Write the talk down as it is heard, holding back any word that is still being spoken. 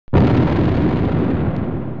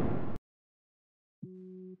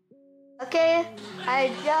Okay,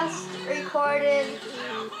 I just recorded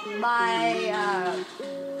my,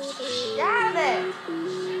 damn it!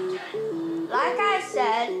 Like I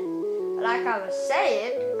said, like I was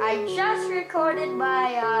saying, I just recorded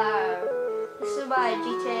my, this is my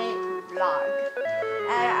GTA vlog.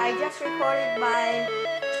 And I just recorded my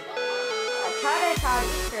Chinatown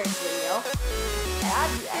Easter egg video.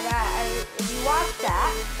 And if you watch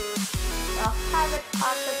that, I'll have it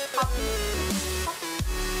on the copy.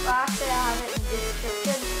 Well, actually, I'll have it in the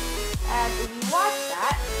description. And if you watch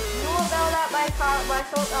that, you will know that my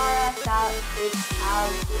Soul RS out is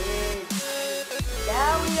outed.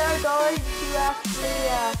 Now we are going to actually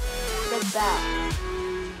the map.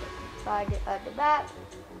 Find it on the map.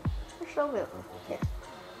 There's no vehicle. Okay.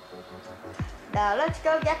 Now let's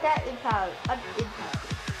go get that impound. Impound.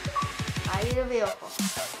 I need a vehicle.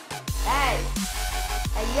 Hey!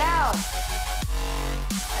 Hey yo!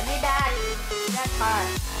 I need that car.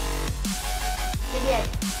 Give me it.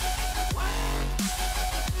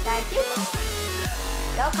 Thank you.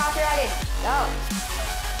 No copyrighted. No.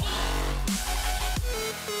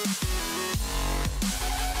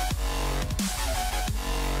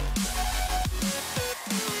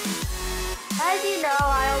 As you know,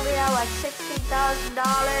 I only have like $16,000,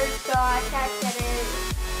 so I can't get it.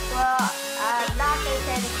 Well, I'm not gonna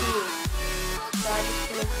send it to you. So I'm just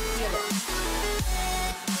gonna steal it.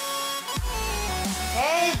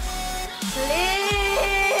 Hey, please!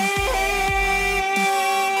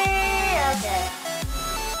 Okay.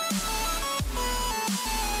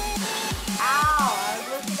 Ow! I was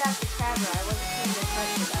looking at the camera. I wasn't seeing the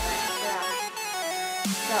question that I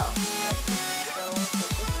So, let's just go with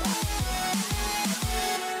this down.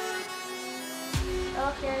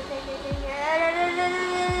 Okay.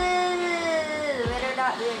 Better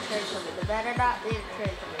not be insurance company. The better not be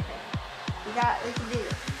insurance company. We can do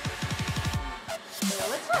this. Okay,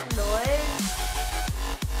 what's that noise?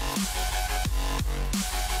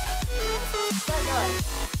 What's that noise?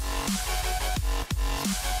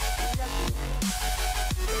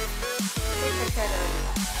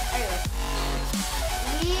 Anyway.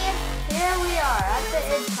 Here we are at the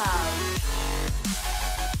impound.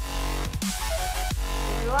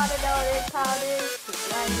 If you want to know what impound is, it's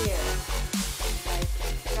right here.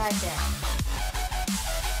 Right there.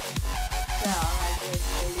 So, I did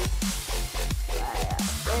maybe.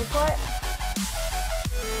 Airport.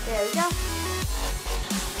 There we go.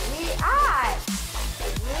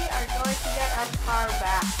 We are going to get our car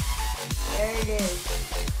back. There it is.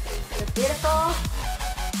 The beautiful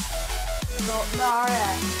Golden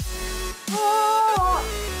RS. Oh!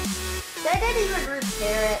 They didn't even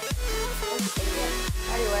repair it. Those idiots.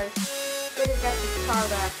 Anyways, we didn't get the car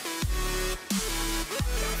back.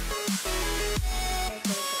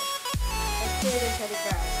 Let's see this any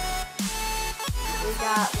guard. We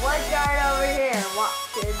got one guard over here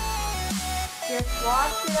watching. Just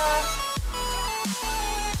watching us.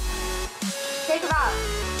 Take him out.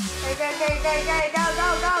 Okay, go.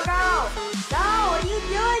 No, what are you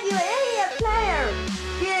doing, you idiot player?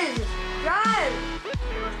 Jesus, drive.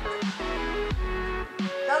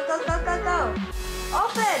 Go.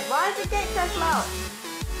 Open. Why is the gate so slow?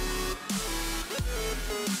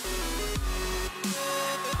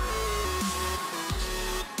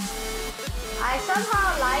 I somehow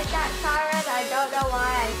like that siren. I don't know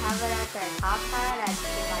why I have it at the top side. I just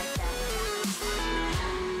like that.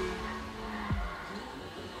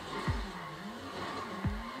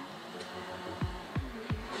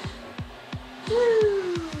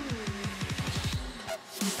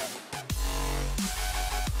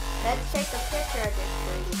 Let's take a picture of this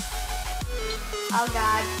lady. Oh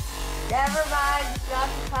God. Never mind. It's not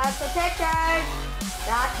the time for pictures.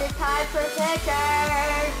 Not the time for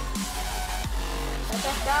pictures. Let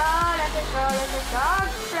us go.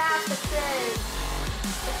 Trap the train.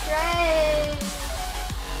 The train.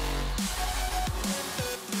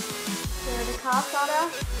 Here the cops on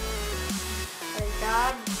us. They're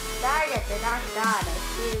done. Dang it, they're not done. I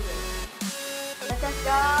see it. Let us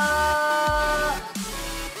go.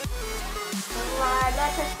 Come on,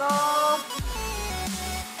 let us go.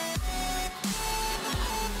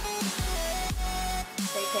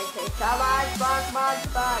 Come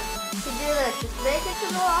on. You can do this. Just make it to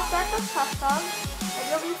the Los Santos Customs and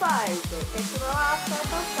you'll be fine. Make it to the Los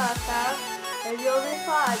Santos Customs and you'll be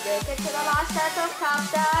fine. Make it to the Los Santos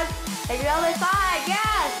Customs and you'll be fine.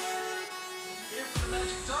 Yes! Here for the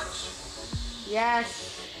magic touch? Yes.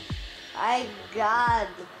 My God,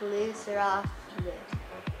 the police are off me.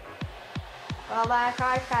 Well, my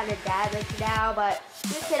car's kind of damaged now, but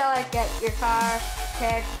you can always get your car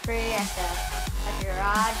repaired free at the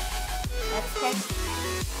garage. Let's take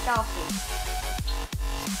selfie.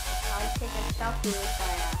 I'll take a selfie with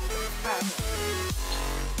my partner.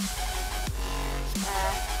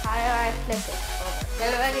 How do I flip it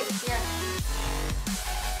over? Ready? Here.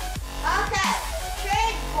 Okay,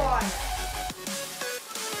 trade corner.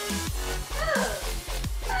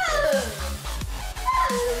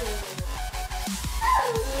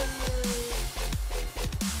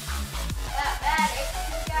 Mathematics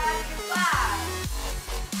 2005.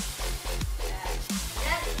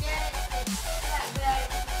 Let's get it.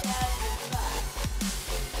 Mathematics 2005.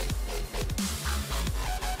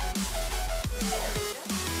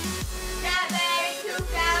 Mathematics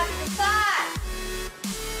 2005.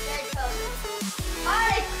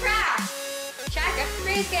 Holy crap! Check a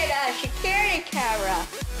freaking security camera.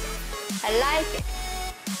 I like it.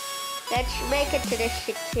 Let's make it to the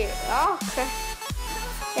security. Oh,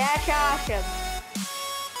 that's awesome.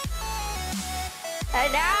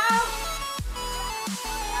 And now,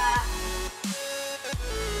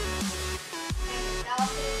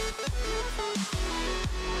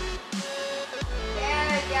 there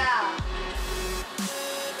we go.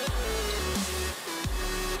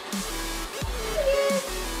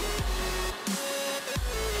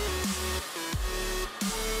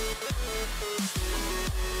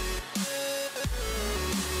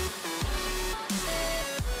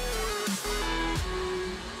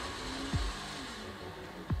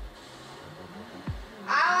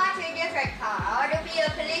 I want to be a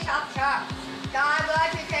police officer. So I'm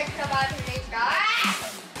going to take my police car.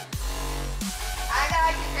 I'm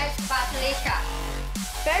going to take my police car.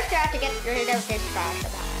 First, I have to get rid of this car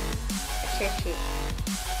somehow. Let's see.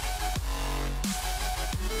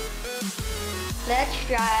 Let's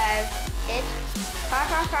drive it.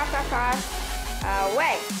 Car.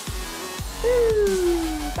 Away.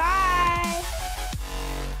 Woo! Bye.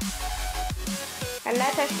 And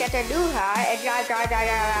let us get a new car and drive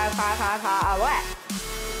far away.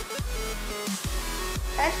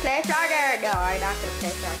 Let's play soccer. No, I'm not gonna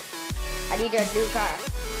play soccer. I need a new car.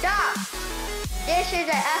 Stop! This is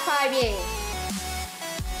an FIB.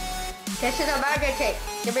 This is emergency.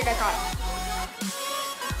 Give me the car.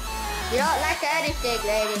 You don't like anything,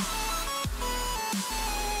 lady.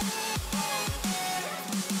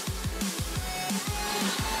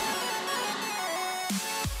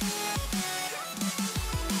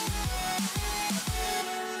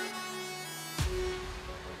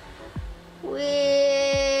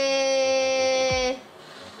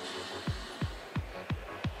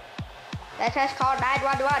 Let us call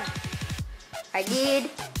 911. I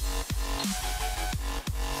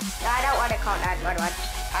don't want to call 911.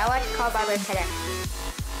 I want to call my lieutenant.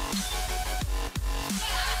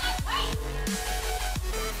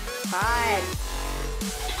 Fine.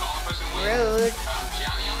 Rude.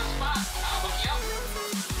 Johnny on the spot. I'll hook you up.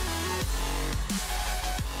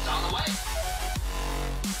 It's on the way.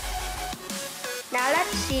 Now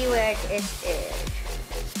let's see where it is.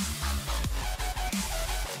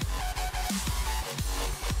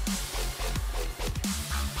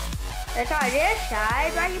 It's on this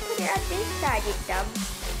side. Why you put it on this side, you dumb?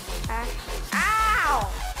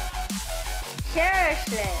 Ow!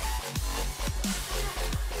 Seriously.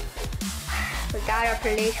 We got a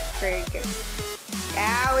police cruiser.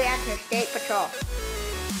 Now we enter state patrol.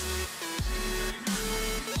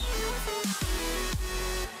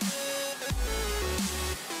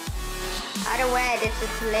 Out of the way, this is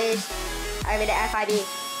police. I mean the FIB.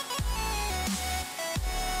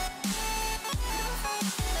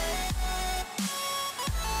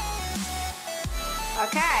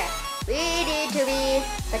 Okay, we need to be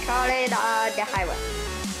patrolling on the highway.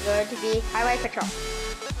 We're going to be highway patrol.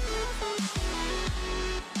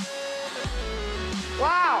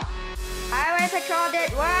 Wow! Highway patrol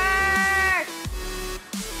did work!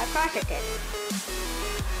 Of course it did.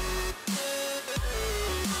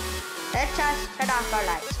 Let's just turn off our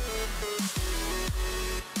lights.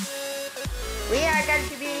 We are going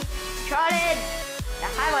to be patrolling the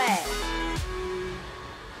highway.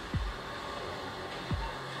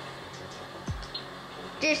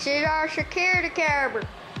 This is our security camera.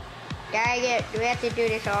 Dang it, we have to do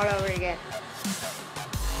this all over again.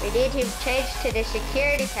 We need to change to the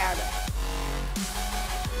security camera.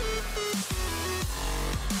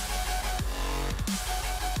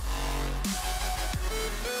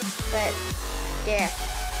 But, there.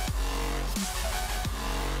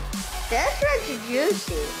 This looks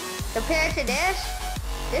juicy. Compared to this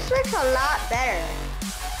looks a lot better.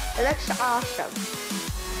 It looks awesome.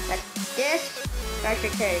 But this is our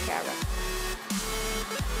security camera.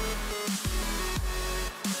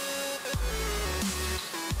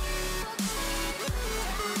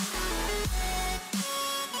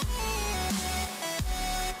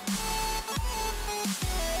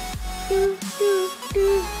 This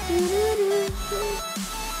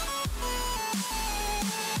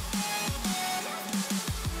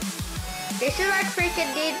is like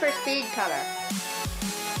freaking Need for Speed color.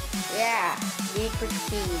 Yeah, Need for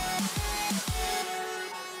Speed.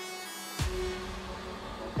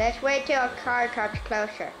 Let's wait till a car comes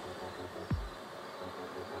closer.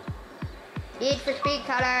 Need for Speed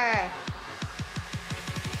color.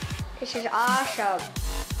 This is awesome.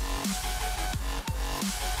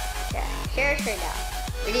 Yeah, seriously now.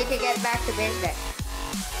 We need to get back to business.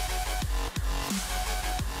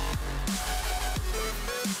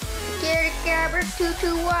 Security camera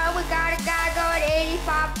 221. We got a guy going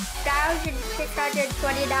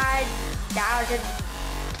 85,629,000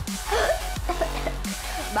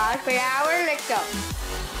 miles per hour. Let's go.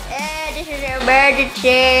 And this is an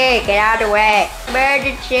emergency. Get out of the way.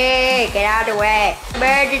 Emergency. Get out of the way.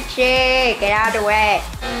 Emergency. Get out of the way.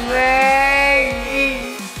 Emergency.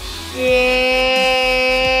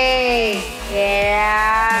 Get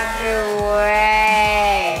out of the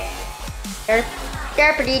way.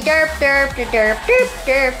 Derpity derp derp derp derp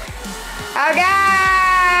derp. Oh no!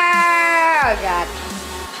 Oh god.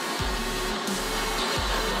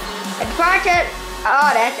 Unfortunate.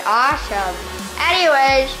 Oh, that's awesome.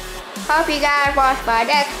 Anyways, hope you guys watch my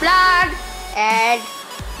next vlog. And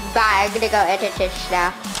bye. I'm gonna go edit this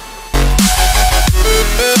now.